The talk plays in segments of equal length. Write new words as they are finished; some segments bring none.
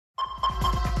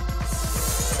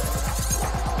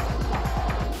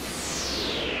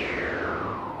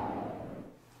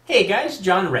Hey guys,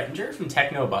 John Rettinger from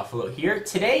TechnoBuffalo here.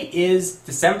 Today is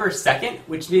December 2nd,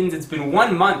 which means it's been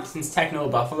 1 month since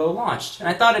TechnoBuffalo launched. And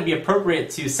I thought it'd be appropriate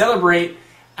to celebrate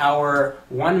our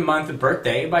 1 month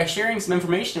birthday by sharing some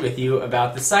information with you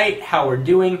about the site, how we're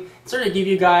doing, sort of give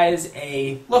you guys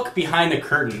a look behind the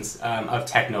curtains of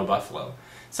TechnoBuffalo.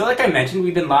 So like I mentioned,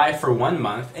 we've been live for 1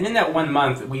 month, and in that 1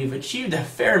 month we've achieved a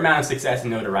fair amount of success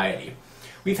and notoriety.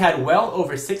 We've had well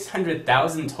over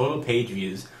 600,000 total page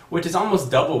views, which is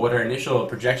almost double what our initial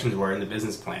projections were in the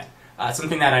business plan.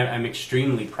 Something that I'm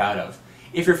extremely proud of.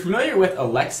 If you're familiar with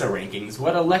Alexa rankings,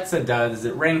 what Alexa does is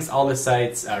it ranks all the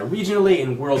sites regionally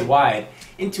and worldwide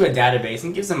into a database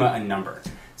and gives them a number.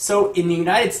 So in the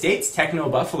United States,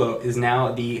 TechnoBuffalo is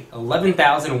now the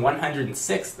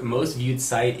 11,106th most viewed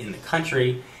site in the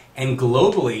country, and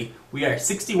globally we are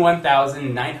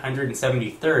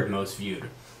 61,973rd most viewed.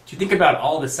 If you think about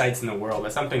all the sites in the world,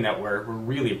 that's something that we're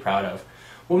really proud of.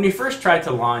 When we first tried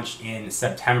to launch in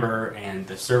September and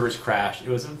the servers crashed, it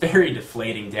was a very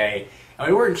deflating day, and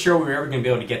we weren't sure we were ever going to be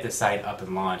able to get the site up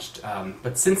and launched.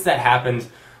 But since that happened,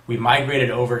 we migrated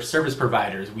over service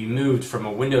providers, we moved from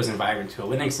a Windows environment to a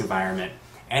Linux environment,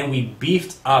 and we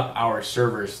beefed up our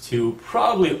servers to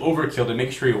probably overkill to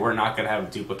make sure we were not going to have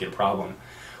a duplicate problem.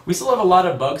 We still have a lot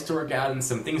of bugs to work out and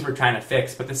some things we're trying to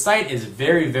fix, but the site is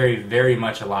very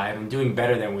much alive and doing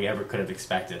better than we ever could have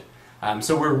expected.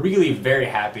 So we're really very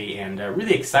happy and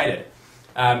really excited.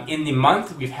 In the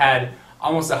month, we've had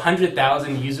almost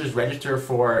 100,000 users register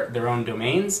for their own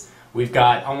domains. We've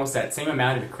got almost that same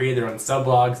amount who created their own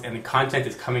sublogs, and the content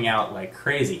is coming out like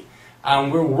crazy.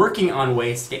 We're working on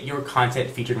ways to get your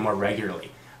content featured more regularly.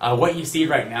 What you see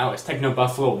right now is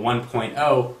TechnoBuffalo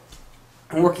 1.0.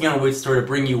 We're working on ways to sort of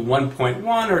bring you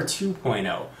 1.1 or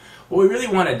 2.0. What we really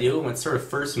want to do, and what's sort of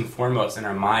first and foremost in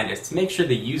our mind, is to make sure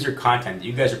the user content that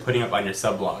you guys are putting up on your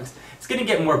sublogs is going to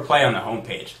get more play on the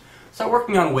homepage. So we're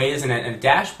working on ways in a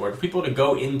dashboard for people to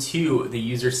go into the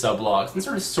user sublogs and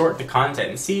sort of sort the content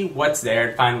and see what's there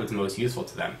and find what's most useful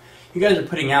to them. You guys are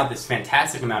putting out this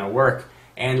fantastic amount of work,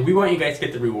 and we want you guys to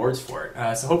get the rewards for it.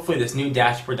 So hopefully this new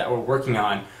dashboard that we're working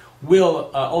on will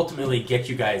ultimately get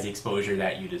you guys the exposure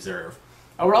that you deserve.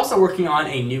 We're also working on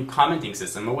a new commenting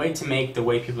system, a way to make the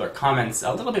way people are comments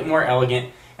a little bit more elegant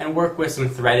and work with some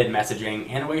threaded messaging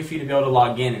and a way for you to be able to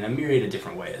log in a myriad of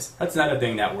different ways. That's another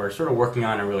thing that we're sort of working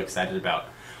on and really excited about.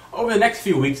 Over the next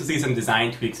few weeks, you'll see some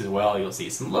design tweaks as well. You'll see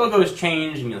some logos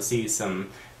change, and you'll see some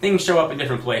things show up in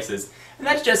different places. And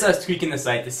that's just us tweaking the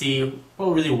site to see,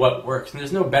 well, really what works. And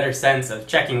there's no better sense of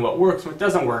checking what works and what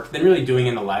doesn't work than really doing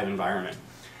it in a live environment.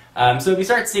 So if you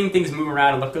start seeing things move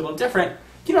around and look a little different,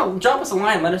 drop us a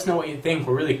line, let us know what you think.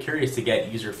 We're really curious to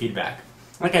get user feedback.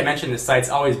 Like I mentioned, this site's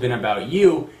always been about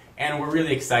you, and we're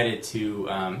really excited to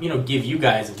give you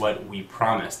guys what we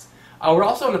promised. We're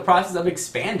also in the process of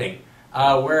expanding.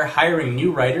 We're hiring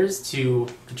new writers to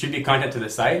contribute content to the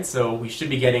site, so we should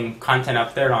be getting content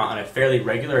up there on a fairly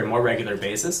regular and more regular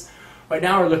basis. Right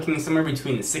now we're looking somewhere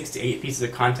between 6 to 8 pieces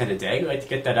of content a day. We'd like to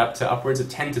get that up to upwards of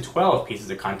 10 to 12 pieces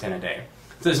of content a day.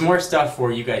 So there's more stuff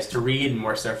for you guys to read and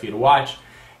more stuff for you to watch.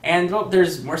 And well,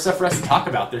 there's more stuff for us to talk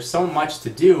about. There's so much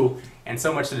to do and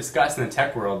so much to discuss in the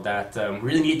tech world that we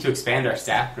really need to expand our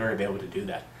staff in order to be able to do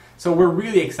that. So we're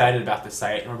really excited about the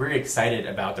site, and we're very excited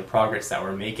about the progress that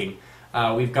we're making.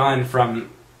 We've gone from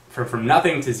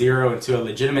nothing to zero into a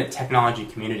legitimate technology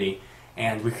community,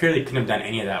 and we clearly couldn't have done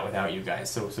any of that without you guys.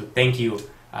 So thank you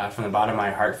from the bottom of my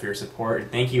heart for your support,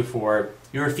 and thank you for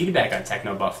your feedback on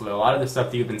TechnoBuffalo. A lot of the stuff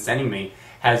that you've been sending me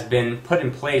has been put in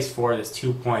place for this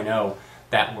 2.0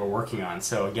 that we're working on.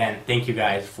 So again, thank you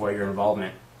guys for your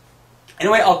involvement.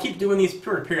 Anyway, I'll keep doing these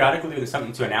periodically when there's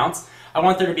something to announce. I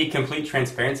want there to be complete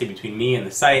transparency between me and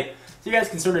the site, so you guys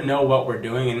can sort of know what we're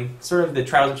doing and sort of the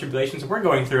trials and tribulations that we're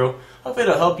going through. Hopefully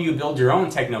it'll help you build your own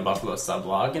TechnoBuffalo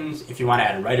sublog, and if you want to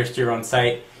add writers to your own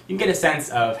site, you can get a sense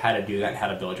of how to do that and how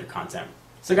to build your content.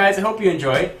 So guys, I hope you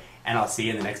enjoyed, and I'll see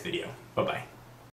you in the next video. Bye-bye.